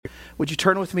Would you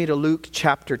turn with me to Luke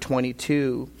chapter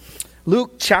 22?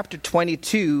 Luke chapter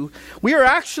 22. We are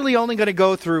actually only going to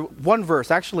go through one verse,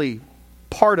 actually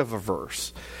part of a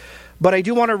verse. But I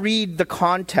do want to read the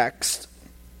context.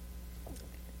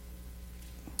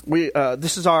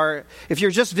 This is if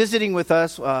you're just visiting with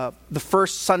us, the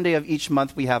first Sunday of each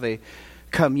month we have a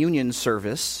communion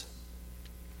service.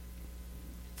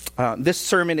 This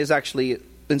sermon is actually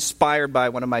inspired by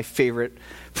one of my favorite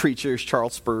preachers,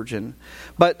 Charles Spurgeon.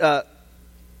 But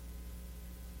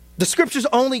the scriptures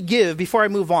only give, before I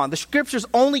move on, the scriptures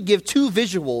only give two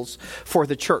visuals for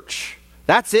the church.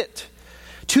 That's it.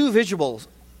 Two visuals,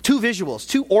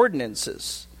 two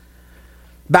ordinances.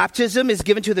 Baptism is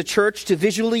given to the church to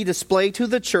visually display to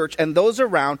the church and those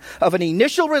around of an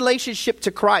initial relationship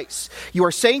to Christ. You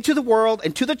are saying to the world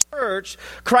and to the church,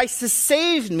 Christ has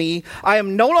saved me. I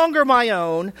am no longer my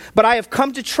own, but I have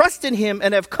come to trust in him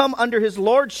and have come under his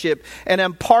lordship and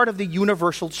am part of the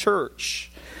universal church.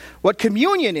 What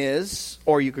communion is,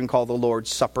 or you can call the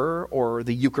Lord's Supper, or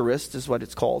the Eucharist is what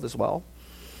it's called as well,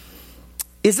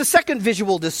 is the second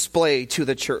visual display to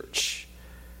the church.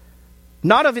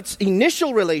 Not of its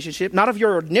initial relationship, not of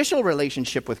your initial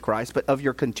relationship with Christ, but of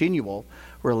your continual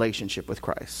relationship with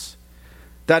Christ.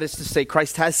 That is to say,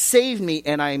 Christ has saved me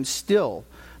and I am still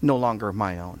no longer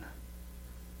my own.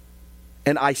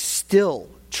 And I still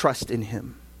trust in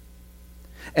him.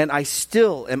 And I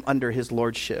still am under his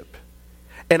lordship.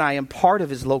 And I am part of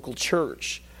his local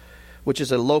church, which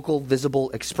is a local,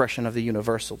 visible expression of the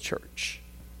universal church.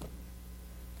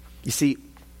 You see,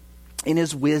 in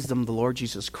his wisdom, the Lord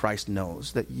Jesus Christ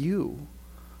knows that you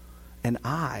and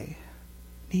I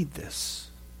need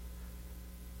this.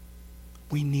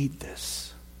 We need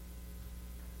this.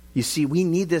 You see, we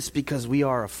need this because we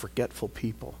are a forgetful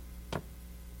people.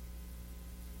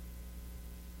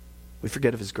 We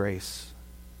forget of his grace.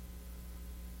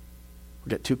 We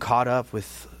get too caught up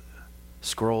with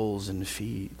scrolls and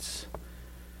feeds.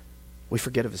 We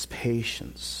forget of his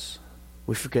patience.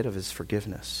 We forget of his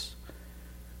forgiveness.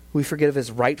 We forget of his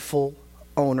rightful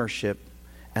ownership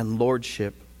and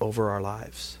lordship over our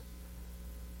lives.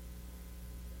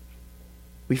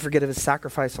 We forget of his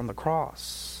sacrifice on the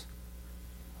cross.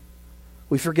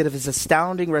 We forget of his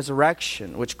astounding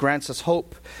resurrection, which grants us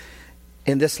hope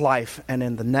in this life and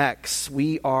in the next.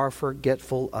 We are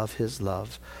forgetful of his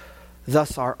love.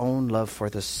 Thus our own love for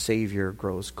the Savior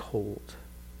grows cold.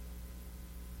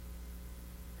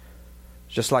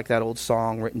 Just like that old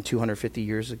song written 250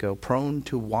 years ago, prone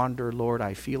to wander, Lord,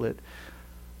 I feel it.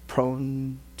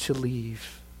 Prone to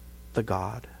leave the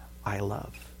God I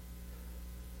love.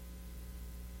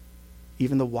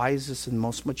 Even the wisest and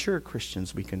most mature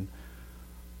Christians, we can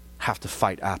have to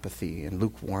fight apathy and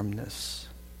lukewarmness.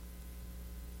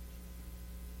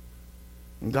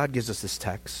 And God gives us this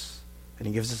text, and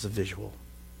he gives us a visual.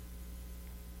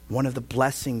 One of the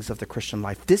blessings of the Christian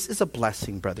life. This is a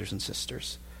blessing, brothers and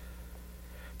sisters.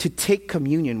 To take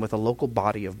communion with a local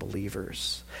body of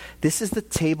believers. This is the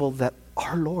table that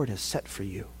our Lord has set for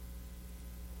you.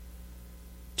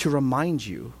 To remind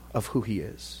you of who he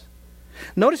is.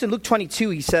 Notice in Luke 22,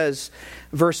 he says,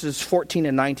 verses 14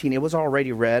 and 19, it was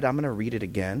already read. I'm going to read it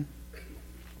again.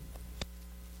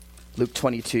 Luke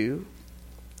 22.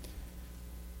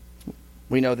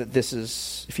 We know that this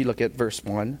is, if you look at verse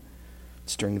 1,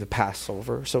 it's during the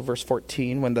Passover. So verse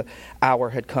 14, when the hour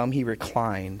had come, he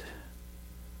reclined.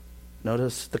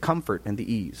 Notice the comfort and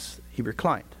the ease. He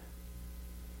reclined.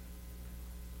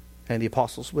 And the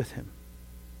apostles with him.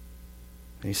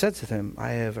 And he said to them, I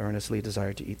have earnestly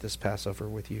desired to eat this Passover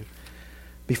with you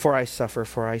before I suffer,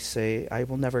 for I say, I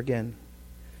will never again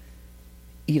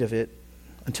eat of it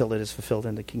until it is fulfilled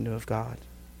in the kingdom of God.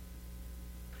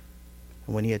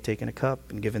 And when he had taken a cup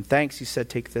and given thanks, he said,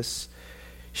 take this,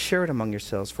 share it among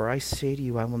yourselves, for I say to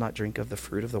you, I will not drink of the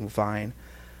fruit of the vine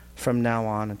from now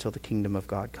on until the kingdom of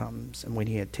God comes. And when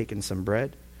he had taken some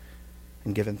bread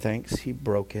and given thanks, he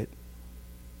broke it,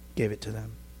 gave it to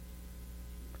them,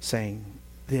 saying,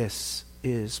 this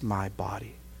is my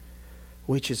body,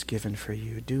 which is given for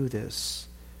you. Do this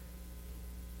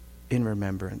in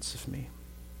remembrance of me.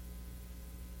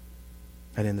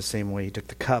 And in the same way, he took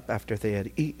the cup after they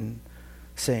had eaten,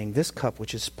 saying, this cup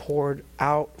which is poured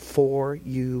out for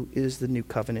you is the new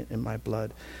covenant in my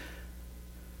blood.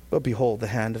 But behold, the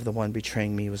hand of the one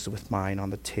betraying me was with mine on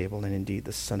the table, and indeed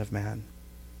the Son of Man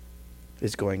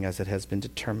is going as it has been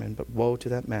determined. But woe to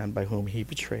that man by whom he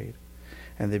betrayed.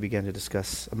 And they began to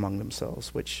discuss among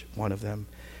themselves which one of them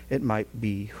it might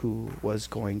be who was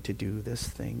going to do this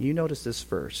thing. You notice this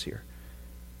verse here.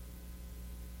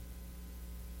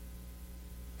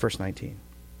 Verse 19.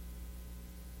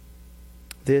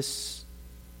 This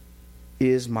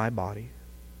is my body,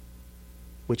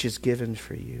 which is given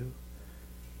for you.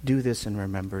 Do this in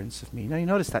remembrance of me. Now you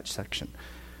notice that section.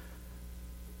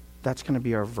 That's going to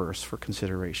be our verse for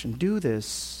consideration. Do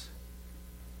this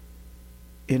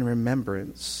in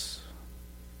remembrance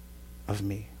of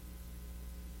me.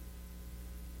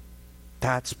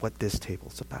 That's what this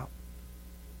table's about.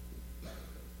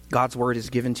 God's word is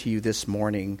given to you this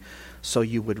morning so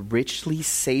you would richly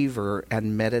savor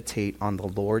and meditate on the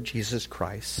Lord Jesus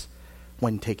Christ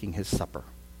when taking his supper.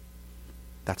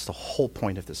 That's the whole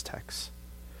point of this text.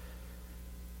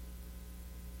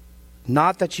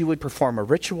 Not that you would perform a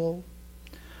ritual,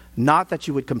 not that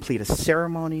you would complete a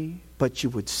ceremony, but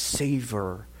you would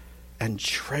savor and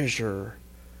treasure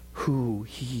who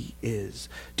he is.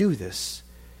 Do this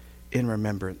in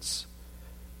remembrance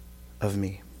of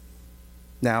me.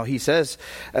 Now he says,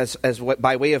 as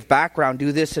by way of background,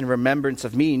 do this in remembrance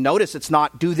of me. Notice it's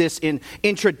not do this in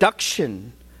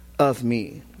introduction of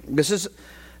me. This is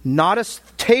not a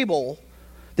table.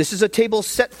 This is a table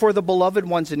set for the beloved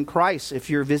ones in Christ.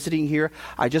 If you're visiting here,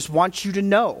 I just want you to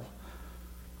know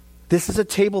this is a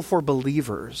table for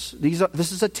believers.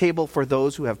 This is a table for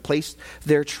those who have placed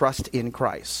their trust in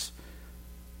Christ.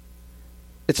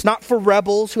 It's not for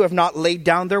rebels who have not laid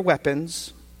down their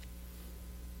weapons,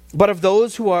 but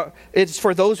it's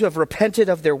for those who have repented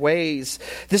of their ways.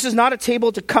 This is not a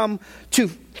table to come to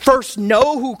first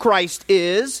know who Christ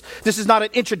is. This is not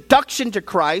an introduction to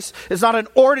Christ. It's not an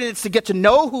ordinance to get to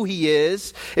know who he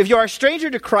is. If you are a stranger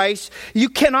to Christ, you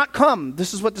cannot come.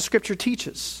 This is what the scripture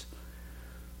teaches.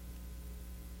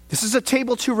 This is a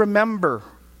table to remember.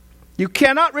 You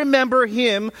cannot remember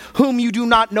him whom you do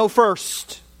not know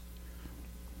first.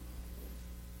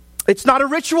 It's not a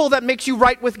ritual that makes you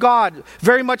right with God,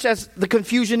 very much as the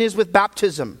confusion is with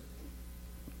baptism.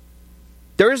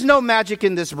 There is no magic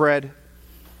in this bread.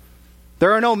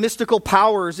 There are no mystical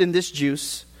powers in this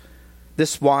juice,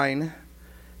 this wine.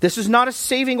 This is not a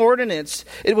saving ordinance.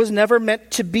 It was never meant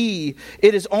to be.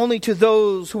 It is only to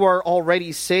those who are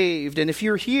already saved. And if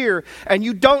you're here and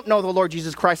you don't know the Lord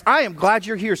Jesus Christ, I am glad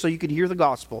you're here so you can hear the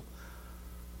gospel.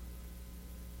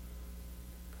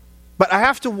 But I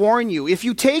have to warn you, if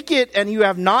you take it and you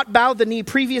have not bowed the knee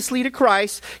previously to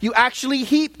Christ, you actually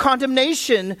heap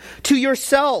condemnation to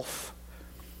yourself.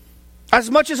 As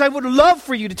much as I would love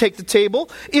for you to take the table,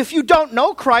 if you don't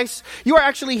know Christ, you are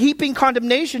actually heaping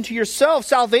condemnation to yourself.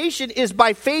 Salvation is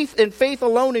by faith and faith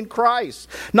alone in Christ,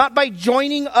 not by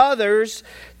joining others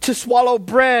to swallow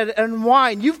bread and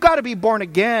wine. You've got to be born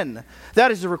again.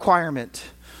 That is a requirement.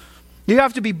 You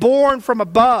have to be born from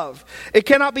above. It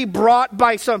cannot be brought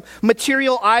by some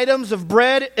material items of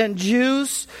bread and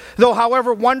juice. Though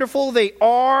however wonderful they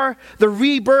are, the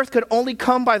rebirth could only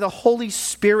come by the Holy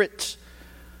Spirit.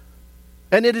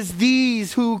 And it is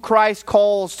these who Christ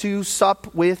calls to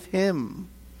sup with him.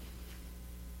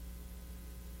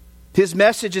 His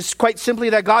message is quite simply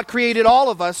that God created all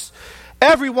of us,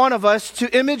 every one of us,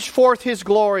 to image forth his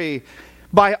glory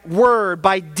by word,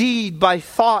 by deed, by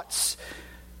thoughts.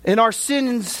 And our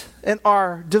sins and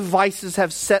our devices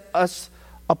have set us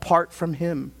apart from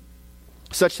him,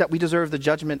 such that we deserve the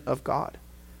judgment of God.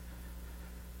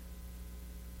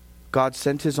 God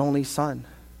sent his only Son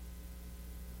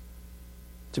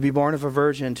to be born of a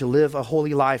virgin, to live a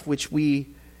holy life, which we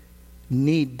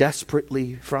need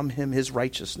desperately from him, his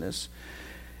righteousness.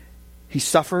 He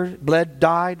suffered, bled,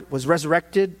 died, was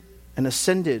resurrected, and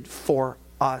ascended for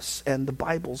us. And the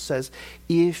Bible says,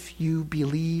 if you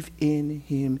believe in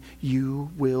him,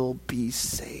 you will be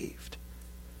saved.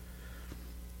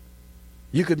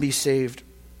 You can be saved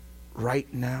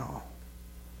right now.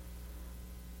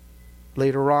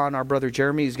 Later on, our brother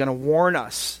Jeremy is going to warn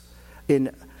us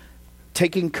in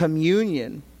taking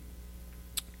communion.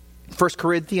 1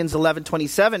 Corinthians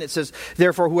 11:27, it says,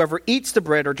 therefore whoever eats the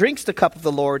bread or drinks the cup of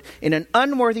the Lord in an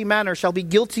unworthy manner shall be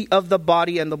guilty of the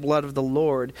body and the blood of the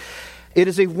Lord. It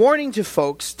is a warning to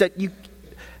folks that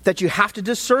you have to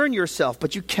discern yourself,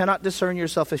 but you cannot discern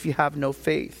yourself if you have no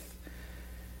faith.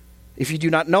 If you do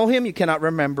not know him, you cannot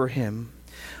remember him.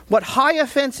 What high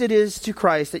offense it is to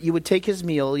Christ that you would take his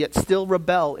meal, yet still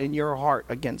rebel in your heart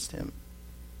against him.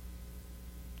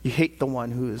 You hate the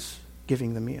one who is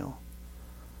giving the meal.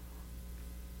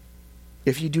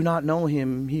 If you do not know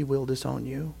him, he will disown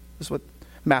you. That's what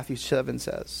Matthew 7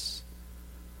 says.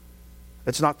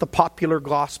 It's not the popular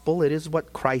gospel. It is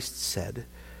what Christ said.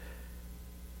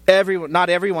 Not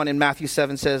everyone in Matthew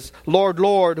 7 says, Lord,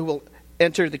 Lord, who will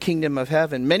enter the kingdom of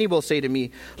heaven. Many will say to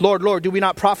me, Lord, Lord, do we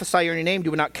not prophesy in your name?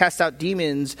 Do we not cast out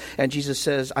demons? And Jesus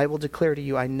says, I will declare to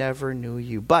you, I never knew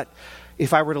you. But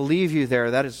if I were to leave you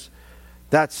there,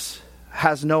 that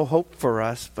has no hope for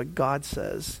us. But God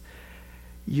says,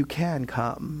 you can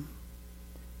come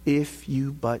if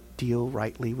you but deal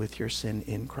rightly with your sin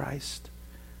in Christ.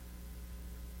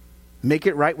 Make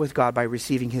it right with God by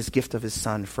receiving his gift of his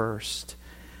Son first.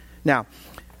 Now,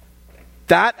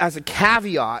 that as a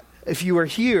caveat, if you are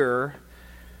here,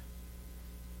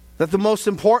 that the most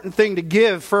important thing to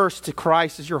give first to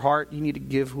Christ is your heart. You need to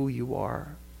give who you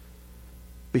are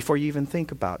before you even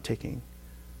think about taking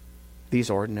these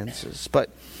ordinances.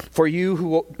 But for you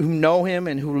who know him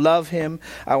and who love him,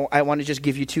 I want to just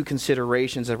give you two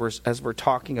considerations as we're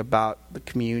talking about the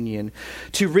communion.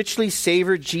 To richly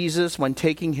savor Jesus when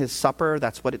taking his supper,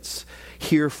 that's what it's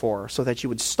here for, so that you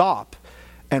would stop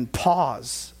and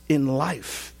pause in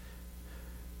life.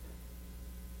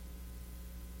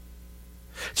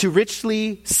 To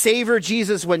richly savor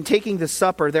Jesus when taking the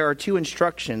supper, there are two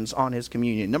instructions on his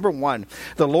communion. Number one,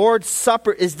 the Lord's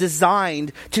Supper is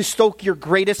designed to stoke your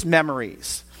greatest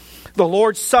memories. The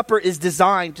Lord's Supper is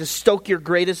designed to stoke your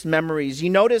greatest memories.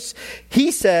 You notice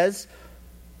he says,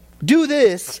 do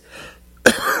this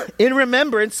in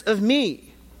remembrance of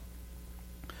me.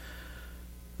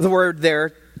 The word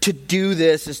there, to do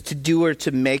this, is to do or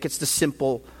to make. It's the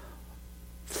simple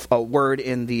word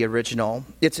in the original.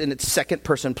 It's in its second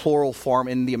person plural form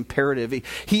in the imperative.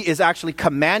 He is actually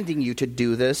commanding you to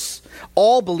do this.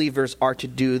 All believers are to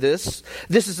do this.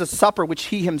 This is a supper which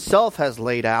he himself has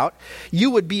laid out.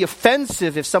 You would be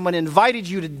offensive if someone invited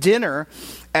you to dinner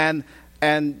and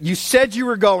you said you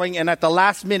were going, and at the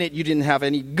last minute you didn't have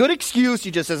any good excuse.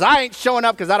 You just says, I ain't showing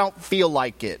up because I don't feel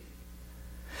like it.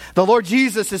 The Lord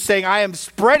Jesus is saying, I am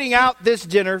spreading out this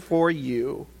dinner for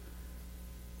you.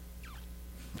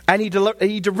 And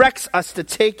he directs us to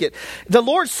take it. The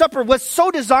Lord's Supper was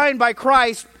so designed by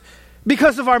Christ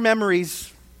because of our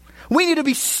memories. We need to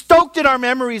be stoked in our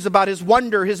memories about his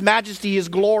wonder, his majesty, his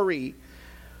glory.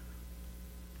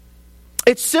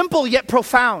 It's simple yet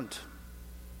profound.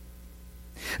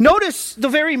 Notice the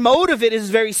very mode of it is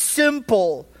very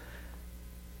simple.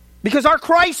 Because our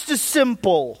Christ is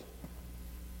simple.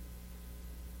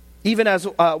 Even as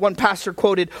one pastor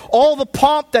quoted, all the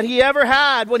pomp that he ever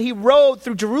had when he rode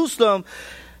through Jerusalem,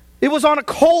 it was on a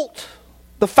colt,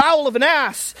 the foal of an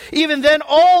ass. Even then,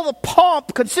 all the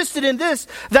pomp consisted in this,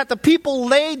 that the people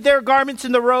laid their garments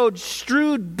in the road,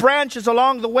 strewed branches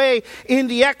along the way in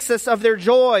the excess of their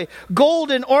joy.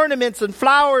 Golden ornaments and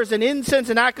flowers and incense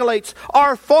and acolytes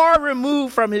are far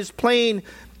removed from his plain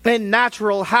and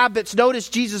natural habits. Notice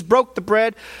Jesus broke the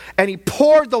bread and he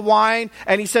poured the wine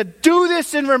and he said, do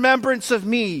this in remembrance of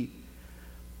me.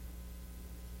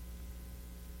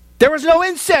 There was no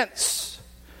incense.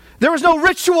 There was no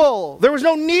ritual. There was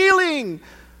no kneeling.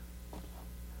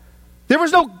 There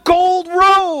was no gold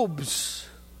robes.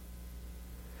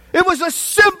 It was a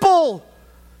simple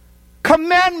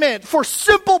commandment for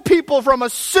simple people from a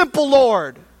simple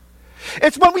Lord.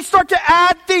 It's when we start to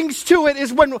add things to it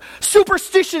is when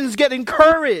superstitions get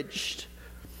encouraged.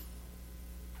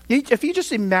 If you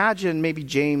just imagine maybe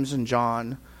James and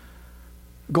John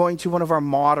going to one of our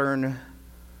modern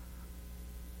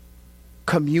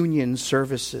communion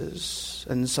services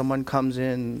and someone comes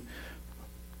in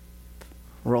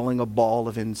rolling a ball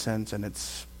of incense and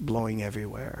it's blowing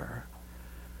everywhere.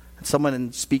 And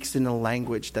someone speaks in a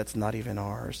language that's not even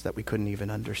ours, that we couldn't even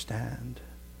understand.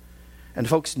 And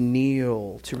folks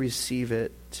kneel to receive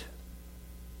it.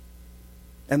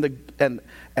 And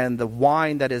the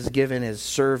wine that is given is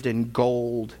served in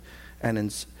gold, and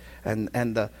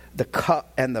the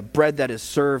cup and the bread that is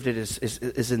served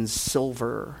is in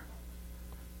silver.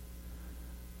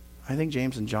 I think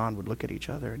James and John would look at each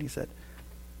other and he said,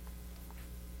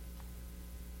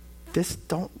 this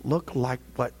don't look like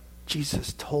what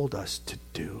Jesus told us to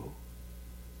do.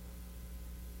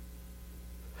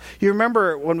 You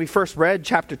remember when we first read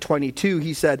chapter 22,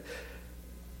 he said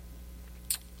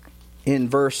in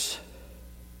verse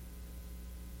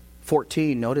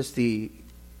 14, notice the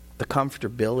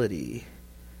comfortability,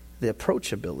 the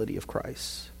approachability of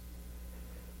Christ.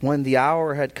 When the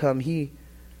hour had come, he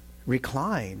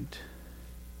reclined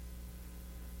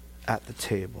at the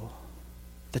table.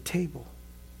 The table.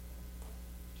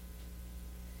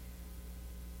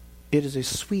 It is a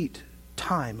sweet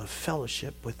time of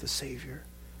fellowship with the Savior.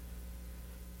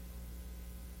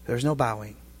 There's no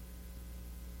bowing.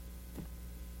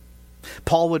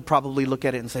 Paul would probably look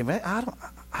at it and say, man,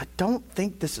 I don't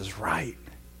think this is right.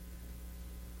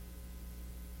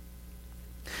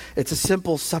 It's a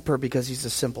simple supper because he's a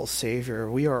simple Savior.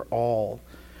 We are all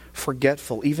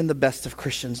forgetful. Even the best of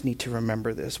Christians need to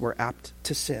remember this. We're apt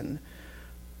to sin.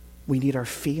 We need our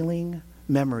feeling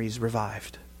memories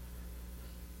revived.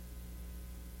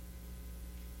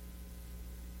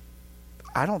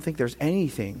 I don't think there's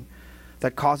anything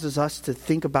that causes us to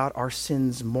think about our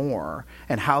sins more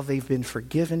and how they've been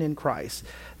forgiven in Christ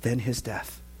than his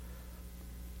death.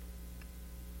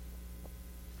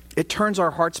 It turns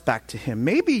our hearts back to him.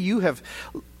 Maybe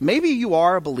you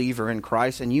are a believer in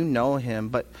Christ and you know him,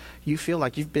 but you feel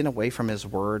like you've been away from his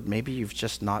word. Maybe you've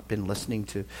just not been listening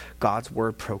to God's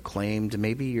word proclaimed.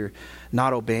 Maybe you're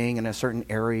not obeying in a certain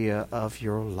area of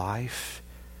your life,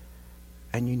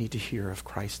 and you need to hear of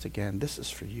Christ again. This is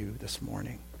for you this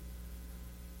morning.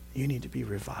 You need to be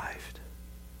revived.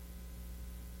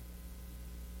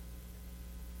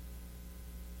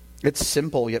 It's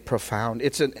simple yet profound.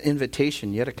 It's an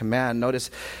invitation yet a command.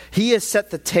 Notice, he has set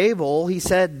the table. He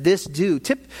said, this do.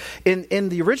 In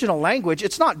the original language,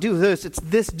 it's not do this, it's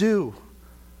this do.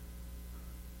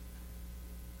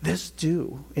 This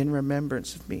do in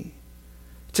remembrance of me.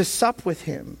 To sup with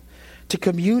him, to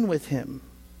commune with him.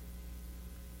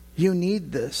 You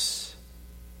need this.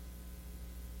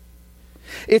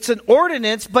 It's an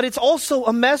ordinance, but it's also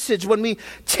a message. When we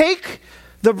take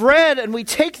the bread and we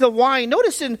take the wine,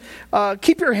 notice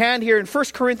keep your hand here in 1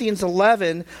 Corinthians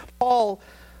 11, Paul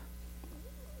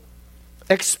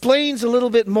explains a little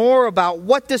bit more about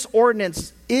what this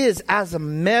ordinance is as a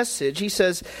message. He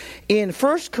says in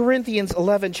 1 Corinthians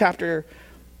 11 chapter,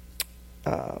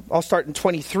 I'll start in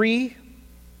 23.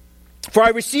 For I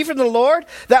received from the Lord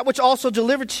that which also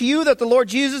delivered to you, that the Lord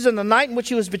Jesus, in the night in which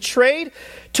he was betrayed,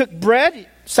 took bread.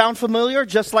 Sound familiar?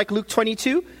 Just like Luke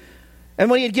 22. And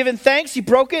when he had given thanks, he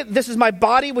broke it. This is my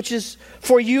body, which is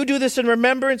for you. Do this in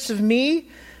remembrance of me.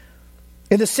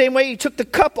 In the same way, he took the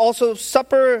cup, also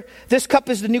supper. This cup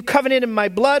is the new covenant in my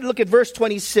blood. Look at verse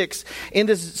 26. In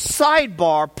this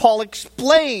sidebar, Paul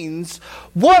explains,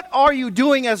 what are you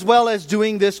doing as well as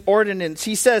doing this ordinance?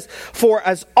 He says, for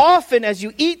as often as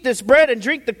you eat this bread and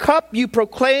drink the cup, you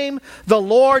proclaim the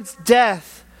Lord's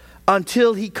death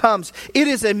until he comes. It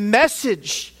is a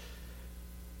message.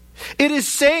 It is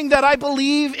saying that I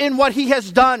believe in what he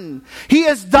has done. He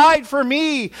has died for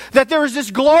me. That there is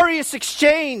this glorious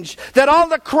exchange. That on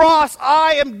the cross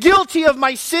I am guilty of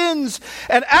my sins.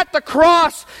 And at the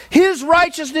cross his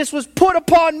righteousness was put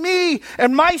upon me.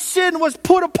 And my sin was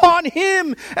put upon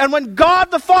him. And when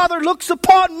God the Father looks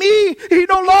upon me, he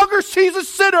no longer sees a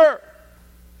sinner.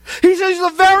 He sees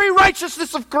the very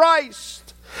righteousness of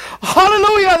Christ.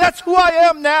 Hallelujah, that's who I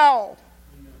am now.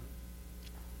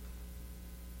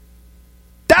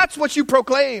 That's what you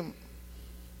proclaim.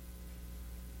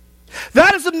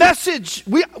 That is a message.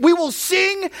 We will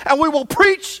sing and we will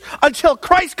preach until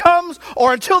Christ comes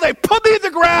or until they put me in the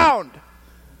ground.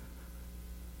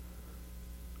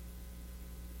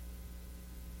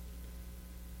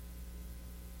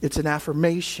 It's an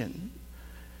affirmation,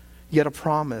 yet a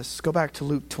promise. Go back to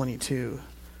Luke 22.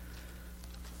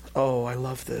 Oh, I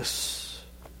love this.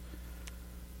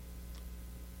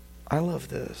 I love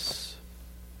this.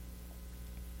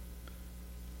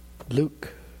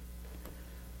 Luke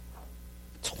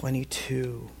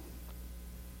 22.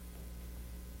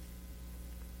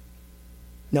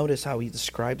 Notice how he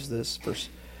describes this verse.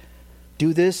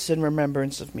 Do this in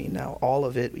remembrance of me. Now, all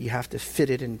of it, you have to fit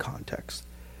it in context.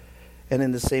 And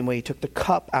in the same way, he took the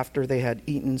cup after they had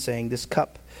eaten, saying, this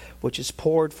cup which is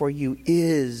poured for you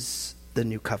is the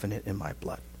new covenant in my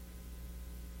blood.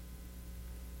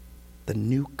 The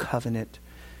new covenant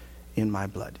in my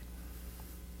blood.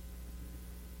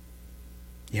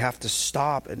 You have to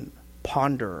stop and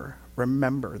ponder,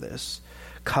 remember this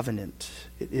covenant.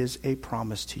 It is a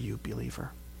promise to you,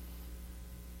 believer.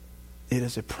 It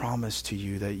is a promise to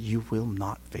you that you will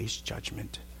not face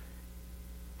judgment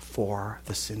for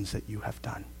the sins that you have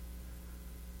done.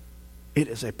 It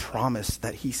is a promise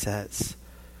that he says,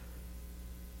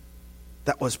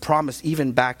 that was promised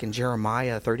even back in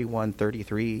Jeremiah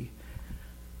 31:33.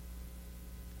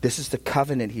 This is the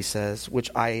covenant, he says, which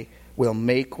I will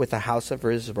make with the house of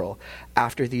Israel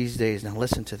after these days. Now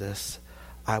listen to this.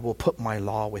 I will put my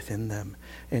law within them,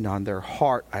 and on their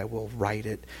heart I will write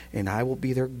it, and I will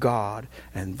be their God,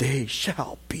 and they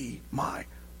shall be my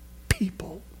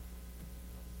people.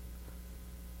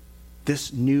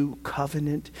 This new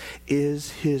covenant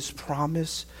is his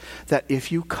promise that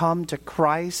if you come to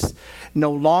Christ,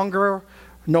 no longer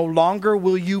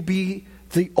will you be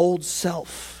the old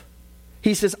self.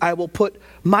 He says, I will put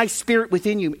my spirit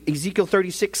within you. Ezekiel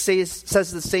 36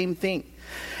 says the same thing.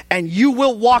 And you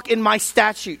will walk in my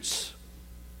statutes.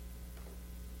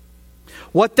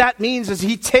 What that means is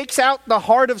he takes out the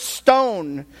heart of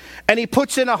stone and he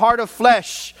puts in a heart of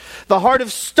flesh. The heart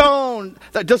of stone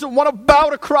that doesn't want to bow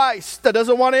to Christ, that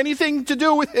doesn't want anything to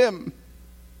do with him.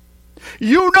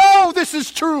 You know this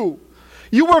is true.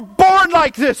 You were born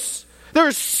like this. There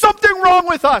is something wrong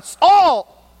with us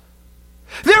all.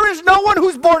 There is no one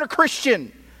who's born a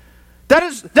Christian. That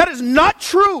is not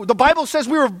true. The Bible says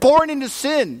we were born into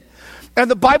sin. And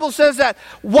the Bible says that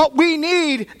what we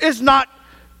need is not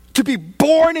to be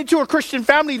born into a Christian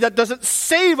family that doesn't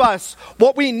save us.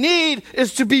 What we need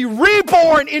is to be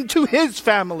reborn into his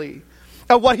family.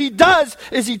 And what he does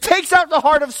is he takes out the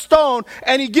heart of stone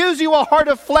and he gives you a heart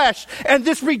of flesh. And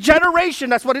this regeneration,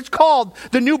 that's what it's called,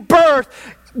 the new birth,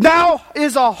 now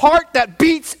is a heart that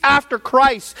beats after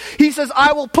Christ. He says,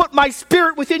 I will put my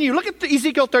spirit within you. Look at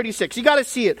Ezekiel 36. You got to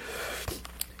see it.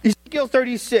 Ezekiel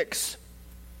 36.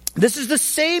 This is the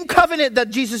same covenant that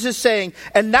Jesus is saying.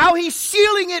 And now he's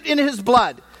sealing it in his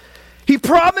blood. He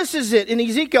promises it in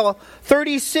Ezekiel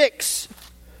 36.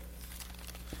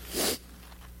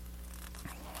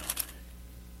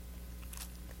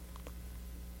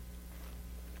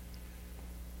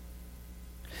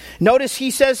 Notice he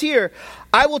says here,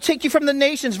 I will take you from the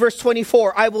nations, verse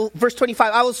 24. Verse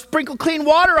 25, I will sprinkle clean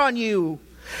water on you.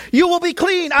 You will be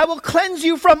clean. I will cleanse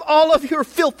you from all of your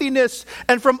filthiness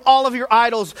and from all of your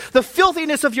idols. The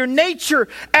filthiness of your nature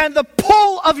and the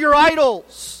pull of your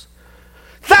idols.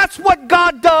 That's what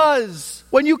God does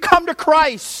when you come to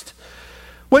Christ.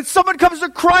 When someone comes to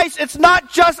Christ, it's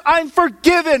not just I'm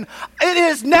forgiven. It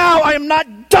is now I am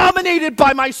not dominated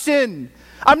by my sin.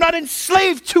 I'm not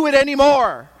enslaved to it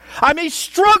anymore. I may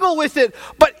struggle with it,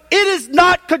 but it is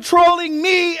not controlling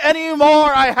me anymore.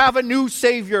 I have a new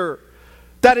Savior.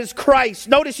 That is Christ.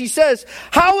 Notice he says,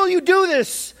 how will you do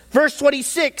this? Verse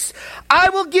 26, I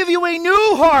will give you a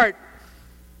new heart.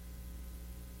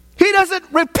 He doesn't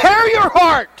repair your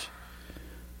heart.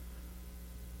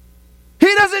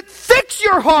 He doesn't fix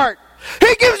your heart.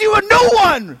 He gives you a new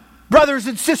one, brothers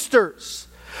and sisters,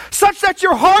 such that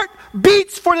your heart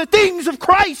beats for the things of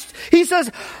Christ. He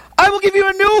says, I will give you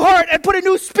a new heart and put a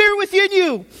new spirit within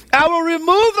you. I will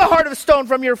remove the heart of stone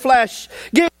from your flesh.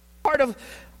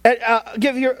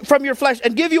 From your flesh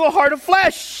and give you a heart of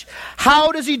flesh.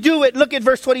 How does he do it? Look at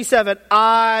verse 27.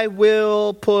 I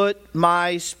will put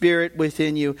my spirit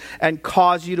within you and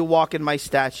cause you to walk in my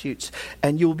statutes,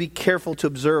 and you will be careful to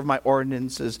observe my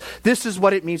ordinances. This is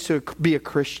what it means to be a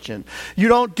Christian. You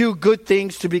don't do good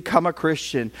things to become a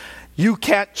Christian. You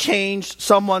can't change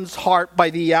someone's heart by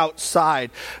the outside.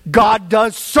 God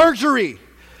does surgery.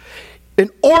 In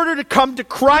order to come to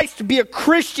Christ, to be a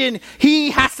Christian,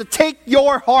 he has to take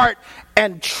your heart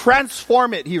and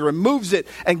transform it. He removes it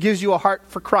and gives you a heart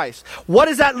for Christ. What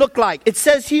does that look like? It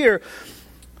says here,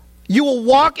 you will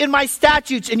walk in my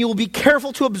statutes and you will be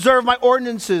careful to observe my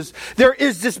ordinances. There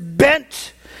is this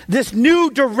bent, this new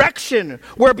direction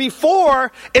where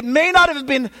before it may not have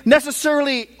been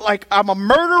necessarily like I'm a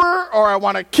murderer or I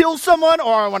want to kill someone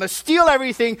or I want to steal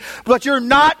everything, but you're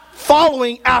not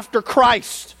following after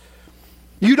Christ.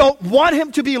 You don't want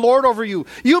him to be Lord over you.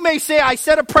 You may say, I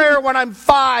said a prayer when I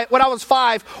was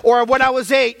 5 or when I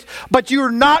was 8, but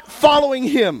you're not following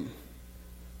him.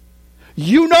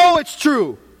 You know it's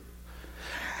true.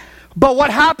 But what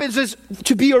happens is,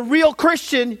 to be a real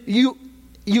Christian,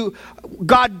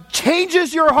 God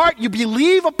changes your heart, you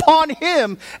believe upon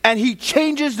him, and he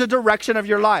changes the direction of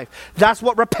your life. That's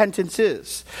what repentance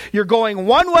is. You're going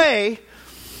one way,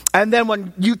 and then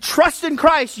when you trust in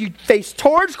Christ, you face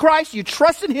towards Christ, you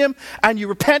trust in him, and you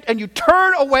repent, and you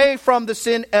turn away from the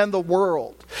sin and the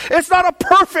world. It's not a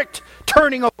perfect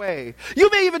turning away. You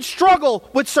may even struggle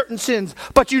with certain sins,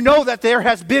 but you know that there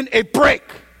has been a break.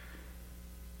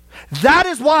 That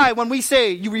is why when we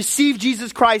say you receive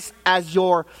Jesus Christ as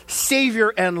your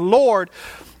Savior and Lord,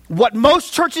 what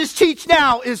most churches teach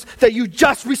now is that you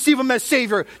just receive him as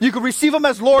Savior. You can receive him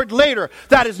as Lord later.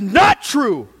 That is not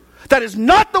true. That is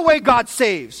not the way God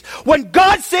saves. When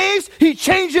God saves, he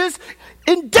changes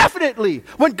indefinitely.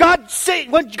 When God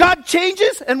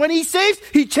changes and when he saves,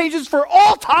 he changes for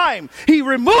all time. He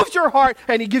removes your heart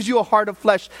and he gives you a heart of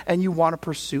flesh and you want to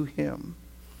pursue him.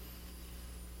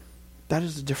 That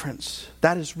is the difference.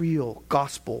 That is real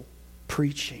gospel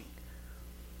preaching.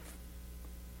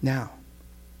 Now,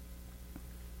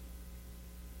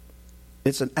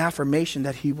 it's an affirmation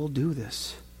that he will do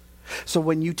this. So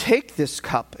when you take this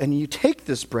cup and you take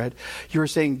this bread, you're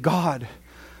saying, God,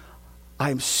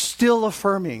 I'm still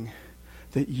affirming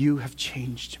that you have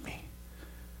changed me.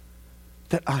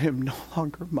 That I am no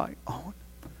longer my own.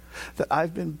 That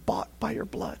I've been bought by your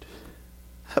blood.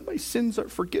 That my sins are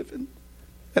forgiven.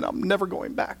 And I'm never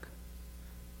going back.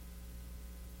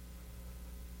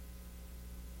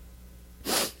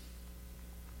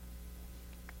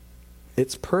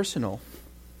 It's personal.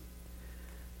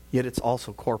 Yet it's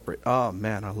also corporate. Oh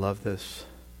man, I love this.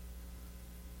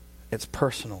 It's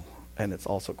personal and it's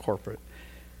also corporate.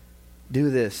 Do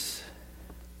this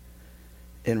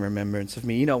in remembrance of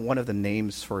me. You know, one of the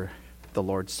names for the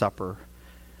Lord's Supper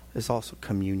is also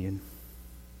communion.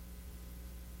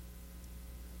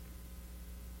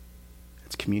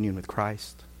 It's communion with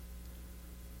Christ,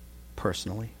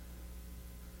 personally.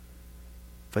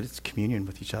 But it's communion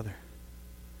with each other.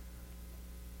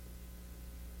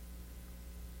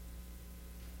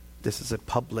 This is a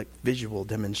public visual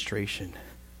demonstration.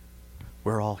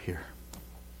 We're all here.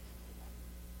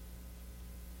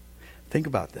 Think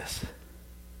about this.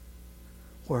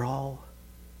 We're all,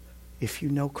 if you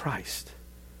know Christ,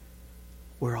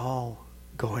 we're all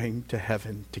going to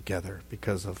heaven together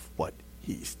because of what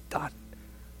he's done.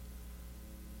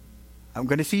 I'm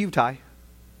going to see you, Ty.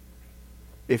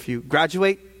 If you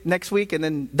graduate next week and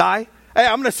then die, hey,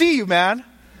 I'm going to see you, man.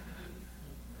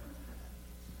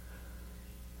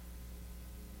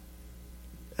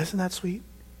 Isn't that sweet?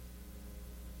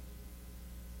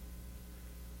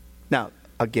 Now,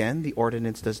 again, the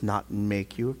ordinance does not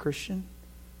make you a Christian.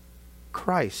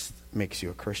 Christ makes you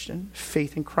a Christian.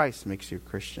 Faith in Christ makes you a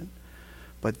Christian.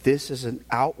 But this is an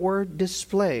outward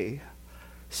display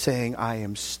saying, I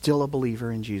am still a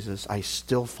believer in Jesus. I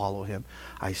still follow him.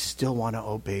 I still want to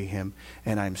obey him.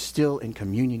 And I'm still in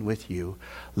communion with you.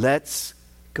 Let's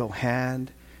go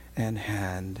hand in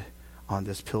hand on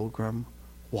this pilgrim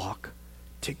walk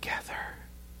together.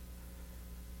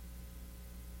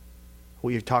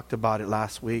 We talked about it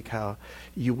last week, how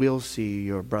you will see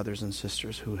your brothers and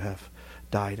sisters who have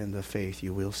died in the faith.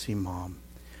 You will see mom.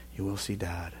 You will see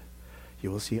dad.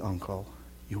 You will see uncle.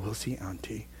 You will see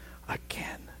auntie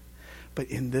again. But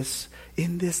in this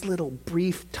little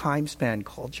brief time span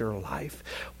called your life,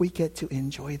 we get to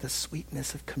enjoy the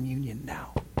sweetness of communion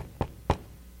now.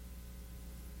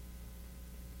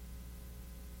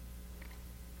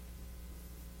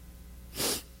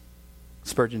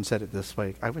 Spurgeon said it this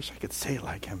way. I wish I could say it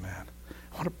like him, man.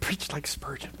 I want to preach like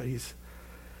Spurgeon, but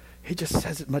he just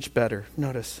says it much better.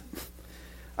 Notice,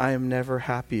 I am never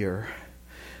happier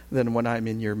than when I'm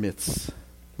in your midst,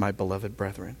 my beloved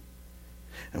brethren.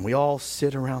 And we all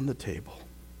sit around the table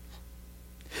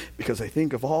because I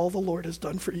think of all the Lord has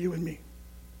done for you and me.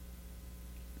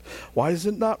 Why is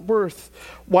it not worth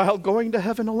while going to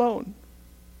heaven alone?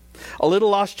 A little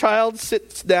lost child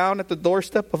sits down at the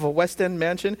doorstep of a West End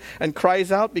mansion and cries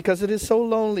out because it is so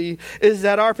lonely. Is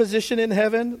that our position in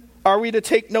heaven? Are we to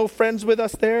take no friends with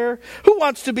us there? Who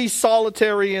wants to be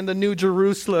solitary in the New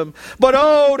Jerusalem? But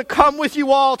oh, to come with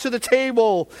you all to the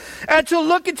table and to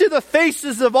look into the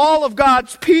faces of all of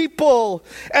God's people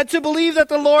and to believe that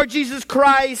the Lord Jesus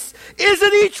Christ is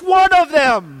in each one of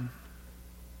them.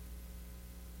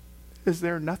 Is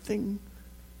there nothing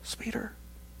sweeter?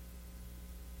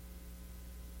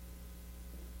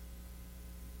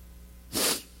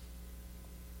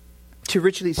 To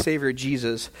richly savor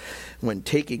Jesus when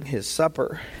taking his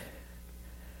supper,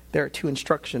 there are two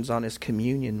instructions on his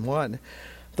communion. One,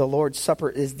 the Lord's Supper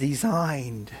is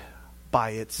designed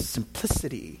by its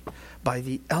simplicity, by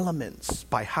the elements,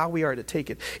 by how we are to take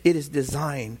it. It is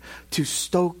designed to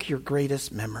stoke your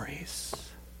greatest memories.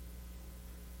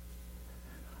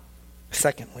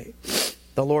 Secondly,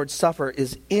 the Lord's Supper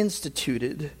is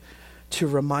instituted to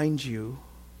remind you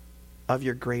of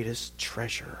your greatest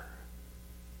treasure.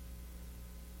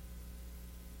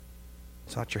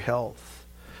 It's not your health.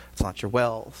 It's not your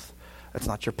wealth. It's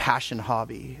not your passion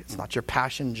hobby. It's not your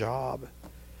passion job.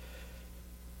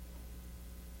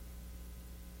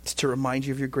 It's to remind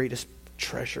you of your greatest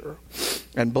treasure.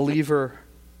 And believer,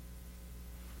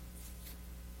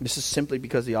 this is simply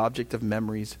because the object of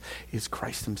memories is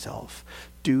Christ himself.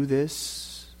 Do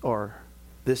this, or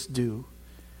this do,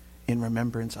 in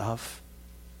remembrance of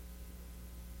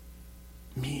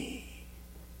me.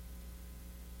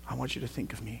 I want you to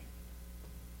think of me.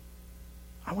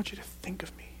 I want you to think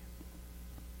of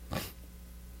me.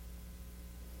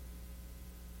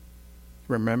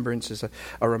 Remembrance is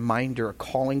a reminder, a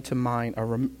calling to mind, a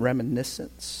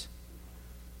reminiscence.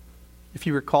 If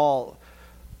you recall,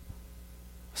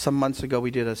 some months ago we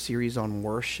did a series on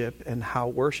worship and how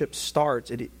worship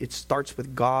starts. It starts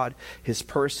with God, his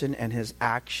person, and his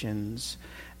actions.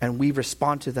 And we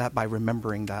respond to that by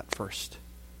remembering that first.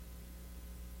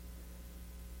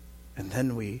 And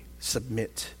then we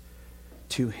submit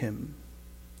to him.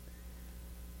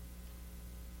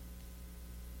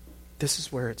 This is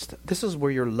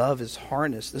where your love is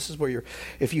harnessed. This is where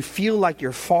if you feel like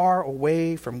you're far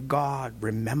away from God,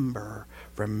 remember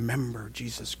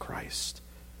Jesus Christ.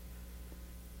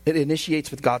 It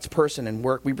initiates with God's person and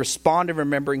work. We respond to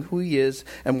remembering who he is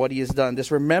and what he has done.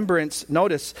 This remembrance,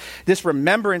 notice, this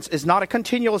remembrance is not a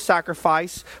continual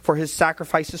sacrifice, for his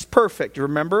sacrifice is perfect. You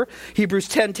remember? Hebrews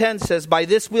 10:10 says, by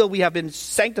this will we have been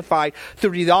sanctified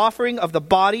through the offering of the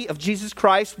body of Jesus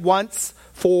Christ once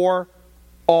for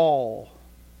all.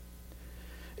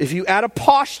 If you add a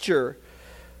posture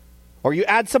or you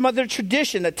add some other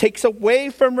tradition that takes away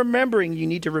from remembering, you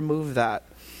need to remove that.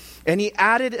 Any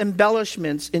added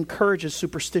embellishments encourages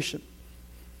superstition.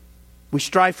 We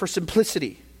strive for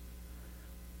simplicity.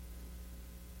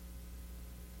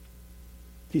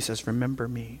 He says, remember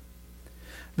me.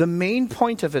 The main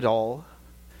point of it all,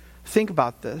 think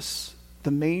about this,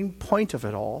 the main point of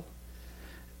it all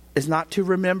is not to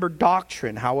remember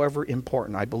doctrine, however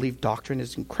important. I believe doctrine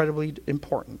is incredibly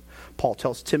important. Paul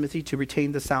tells Timothy to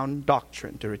retain the sound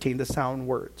doctrine, to retain the sound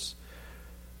words.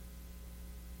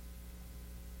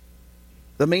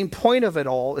 The main point of it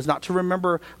all is not to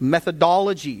remember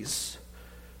methodologies,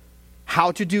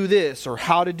 how to do this or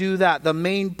how to do that. The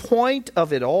main point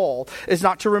of it all is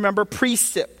not to remember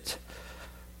precept.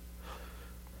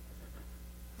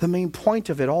 The main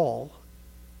point of it all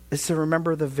is to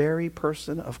remember the very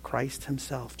person of Christ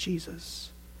himself, Jesus.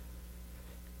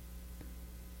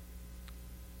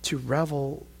 To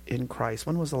revel in Christ.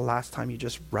 When was the last time you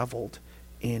just reveled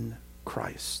in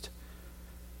Christ?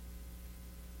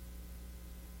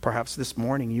 Perhaps this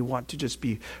morning you want to just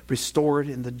be restored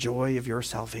in the joy of your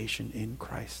salvation in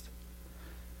Christ.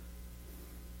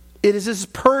 It is his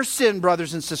person,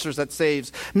 brothers and sisters, that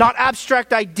saves, not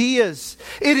abstract ideas.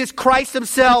 It is Christ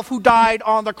himself who died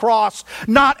on the cross,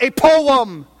 not a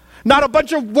poem, not a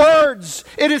bunch of words.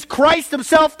 It is Christ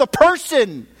himself, the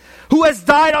person who has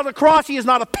died on the cross. He is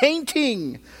not a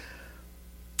painting.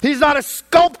 He's not a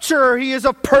sculpture. He is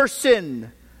a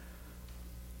person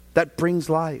that brings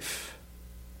life.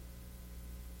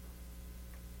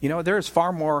 You know, there is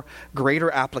far more greater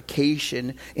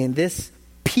application in this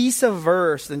piece of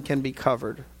verse than can be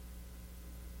covered.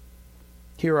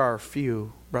 Here are a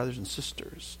few, brothers and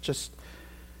sisters. Just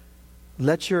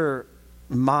let your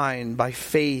mind, by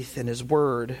faith in his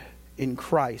word in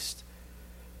Christ,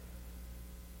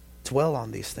 dwell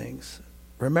on these things.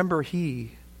 Remember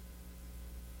he.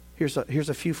 Here's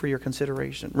a few for your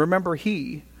consideration. Remember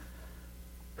he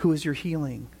who is your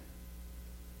healing.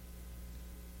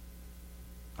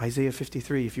 Isaiah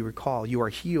 53, if you recall, you are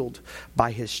healed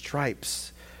by his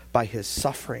stripes, by his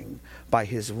suffering, by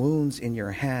his wounds in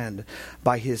your hand,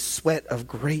 by his sweat of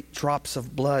great drops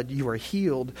of blood. You are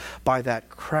healed by that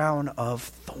crown of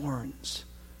thorns.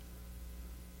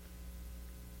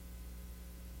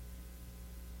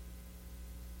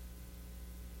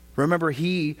 Remember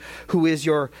he who is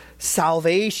your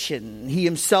salvation. He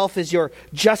himself is your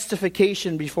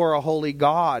justification before a holy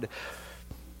God.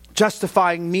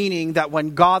 Justifying meaning that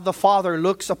when God the Father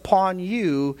looks upon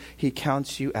you, he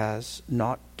counts you as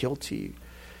not guilty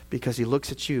because he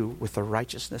looks at you with the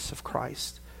righteousness of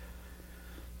Christ.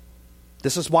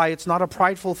 This is why it's not a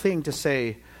prideful thing to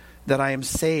say that I am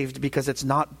saved, because it's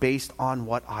not based on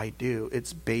what I do.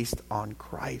 It's based on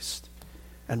Christ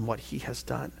and what he has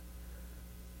done.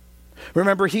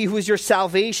 Remember, he who is your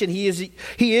salvation, he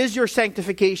is your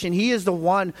sanctification. He is the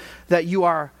one that you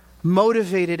are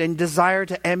motivated and desire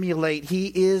to emulate. He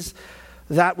is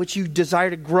that which you desire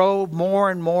to grow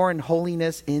more and more in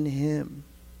holiness in him.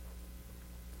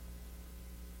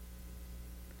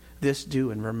 This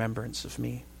do in remembrance of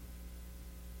me.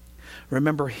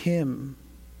 Remember him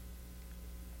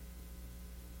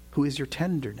who is your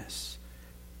tenderness.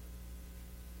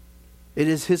 It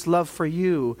is his love for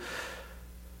you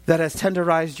that has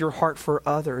tenderized your heart for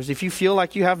others. If you feel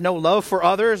like you have no love for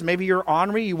others, maybe you're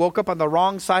ornery, you woke up on the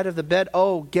wrong side of the bed,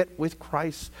 get with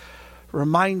Christ.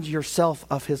 Remind yourself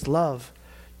of his love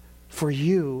for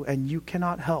you, and you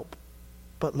cannot help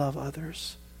but love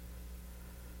others.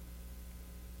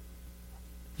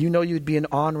 You know you'd be an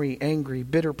ornery, angry,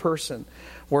 bitter person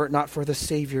were it not for the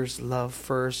Savior's love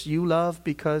first. You love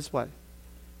because what?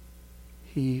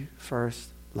 He first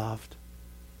loved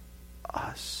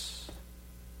us.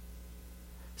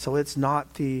 So it's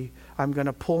not I'm going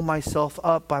to pull myself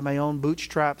up by my own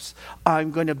bootstraps.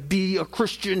 I'm going to be a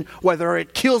Christian whether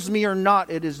it kills me or not.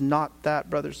 It is not that,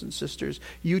 brothers and sisters.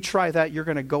 You try that, you're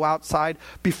going to go outside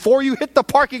before you hit the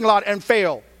parking lot and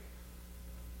fail.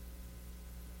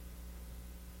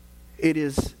 It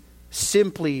is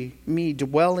simply me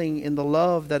dwelling in the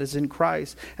love that is in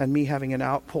Christ and me having an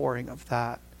outpouring of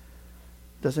that.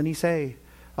 Doesn't he say,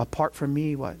 apart from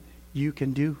me, what? You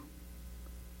can do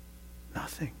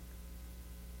nothing.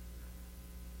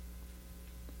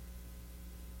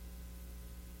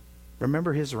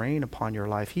 Remember his reign upon your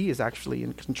life. He is actually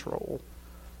in control.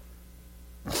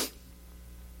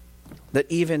 That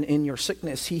even in your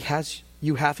sickness,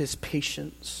 you have his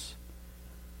patience.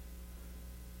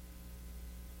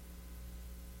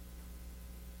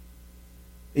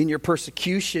 In your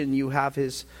persecution, you have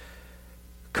his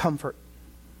comfort.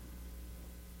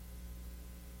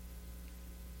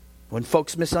 When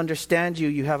folks misunderstand you,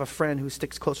 you have a friend who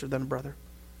sticks closer than a brother.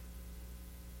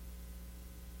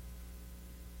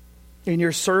 In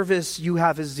your service, you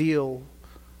have his zeal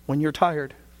when you're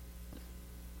tired.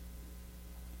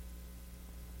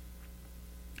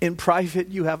 In private,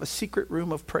 you have a secret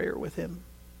room of prayer with him.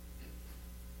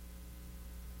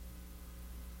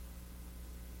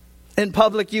 In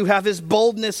public, you have his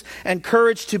boldness and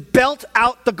courage to belt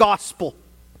out the gospel.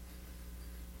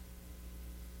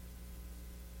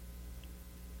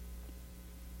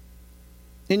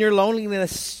 In your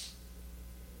loneliness,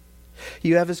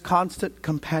 you have his constant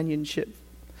companionship.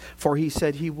 For he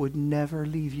said he would never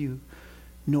leave you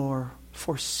nor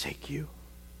forsake you.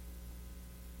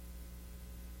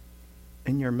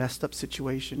 In your messed up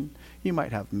situation, you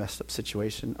might have a messed up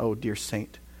situation. Oh, dear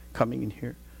saint, coming in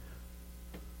here.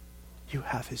 You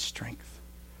have his strength.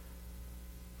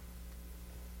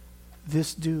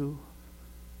 This do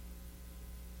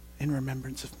in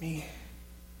remembrance of me.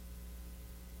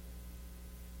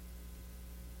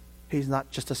 He's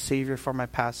not just a savior for my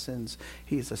past sins.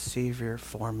 He is a savior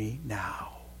for me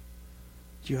now.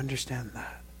 Do you understand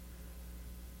that?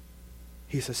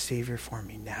 He's a savior for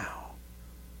me now.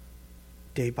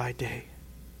 Day by day.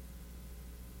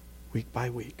 Week by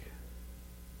week.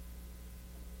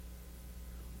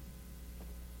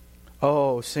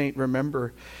 Oh, saint,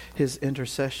 remember his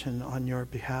intercession on your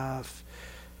behalf.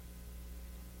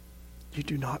 You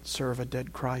do not serve a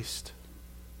dead Christ.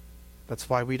 That's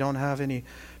why we don't have any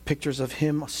pictures of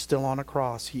him still on a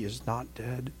cross. He is not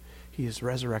dead. He is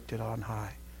resurrected on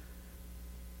high.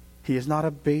 He is not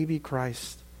a baby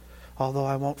Christ, although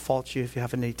I won't fault you if you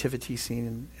have a nativity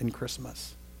scene in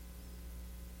Christmas.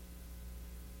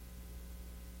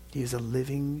 He is a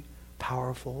living,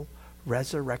 powerful,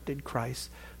 resurrected Christ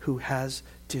who has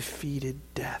defeated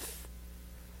death.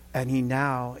 And he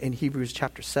now, in Hebrews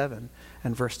chapter 7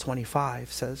 and verse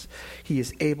 25, says, he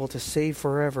is able to save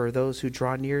forever those who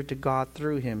draw near to God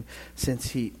through him,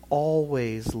 since he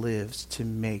always lives to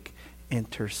make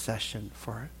intercession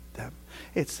for them.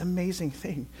 It's an amazing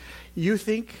thing. You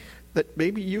think that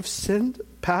maybe you've sinned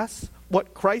past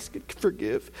what Christ could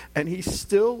forgive, and he's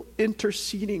still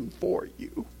interceding for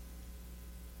you.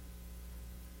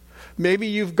 Maybe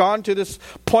you've gone to this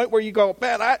point where you go,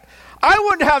 man, I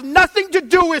wouldn't have nothing to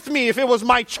do with me if it was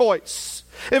my choice.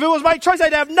 If it was my choice,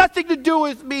 I'd have nothing to do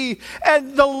with me.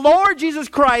 And the Lord Jesus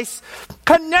Christ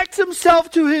connects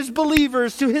himself to his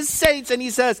believers, to his saints, and he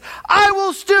says, I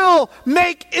will still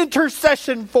make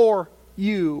intercession for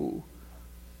you.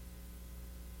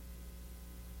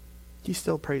 He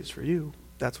still prays for you.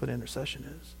 That's what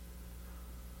intercession is.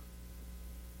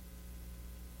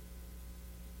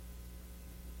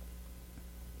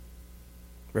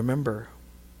 Remember,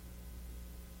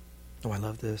 oh, I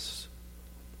love this.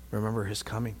 Remember his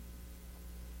coming.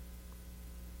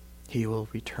 He will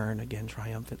return again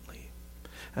triumphantly.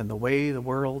 And the way the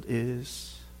world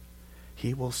is,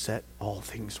 he will set all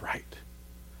things right.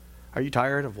 Are you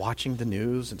tired of watching the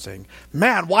news and saying,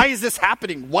 man, why is this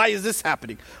happening? Why is this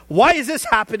happening? Why is this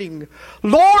happening?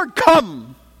 Lord,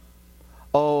 come.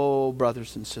 Oh,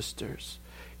 brothers and sisters,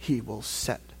 he will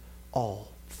set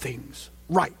all things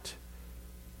right.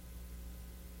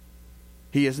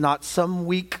 He is not some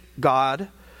weak God.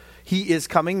 He is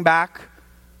coming back.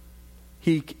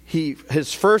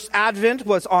 His first advent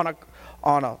was on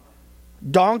a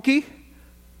donkey,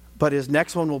 but his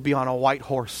next one will be on a white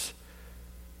horse.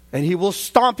 And he will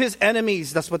stomp his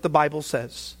enemies. That's what the Bible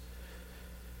says.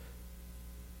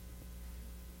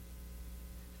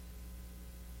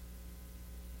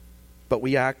 But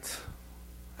we act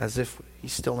as if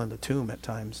he's still in the tomb at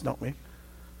times, don't we?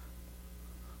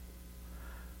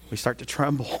 We start to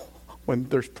tremble when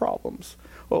there's problems.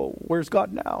 Oh, where's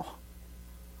God now?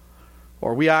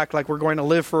 Or we act like we're going to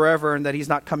live forever and that he's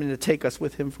not coming to take us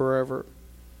with him forever.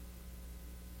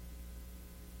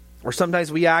 Or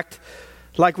sometimes we act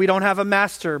like we don't have a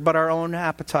master but our own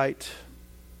appetite.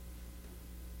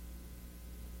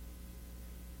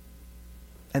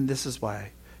 And this is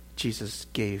why Jesus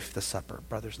gave the supper,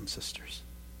 brothers and sisters.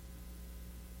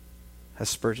 As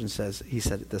Spurgeon says, he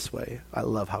said it this way. I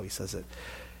love how he says it.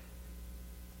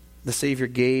 The Savior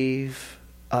gave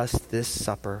us this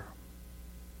supper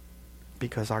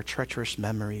because our treacherous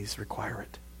memories require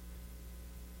it.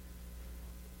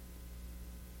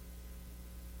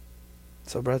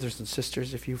 So brothers and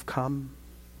sisters, if you've come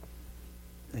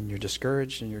and you're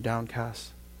discouraged and you're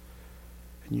downcast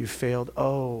and you failed,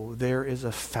 oh, there is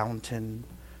a fountain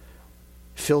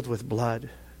filled with blood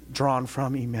drawn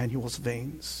from Emmanuel's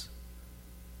veins.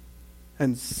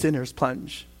 And sinners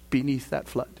plunge beneath that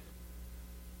flood.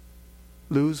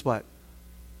 Lose what?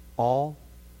 All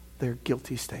their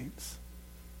guilty stains.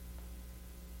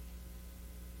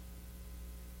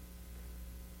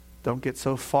 Don't get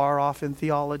so far off in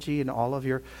theology and all of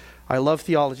your... I love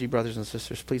theology, brothers and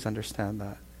sisters. Please understand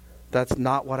that. That's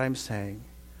not what I'm saying.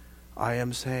 I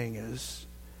am saying is,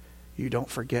 you don't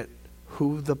forget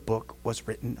who the book was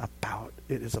written about.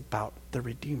 It is about the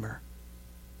Redeemer.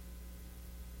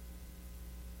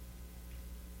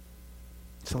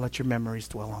 So let your memories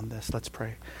dwell on this. Let's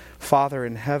pray. Father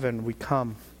in heaven, we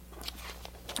come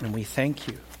and we thank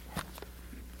you.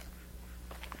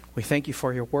 We thank you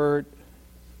for your word.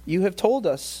 You have told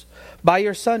us by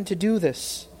your Son to do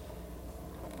this.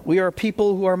 We are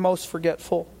people who are most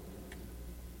forgetful.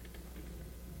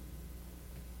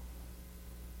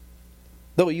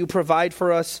 Though you provide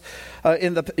for us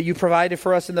you provided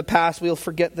for us in the past, we'll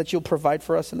forget that you'll provide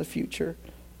for us in the future.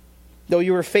 Though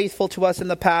you were faithful to us in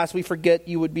the past, we forget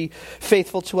you would be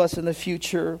faithful to us in the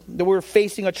future. Though we're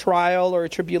facing a trial or a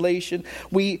tribulation,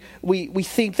 we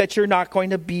think that you're not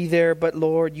going to be there, but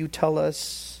Lord, you tell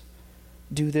us,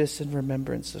 do this in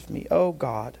remembrance of me. Oh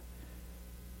God,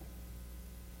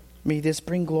 may this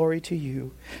bring glory to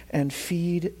you and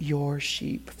feed your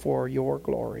sheep for your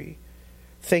glory.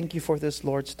 Thank you for this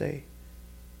Lord's Day.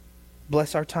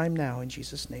 Bless our time now in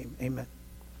Jesus' name. Amen.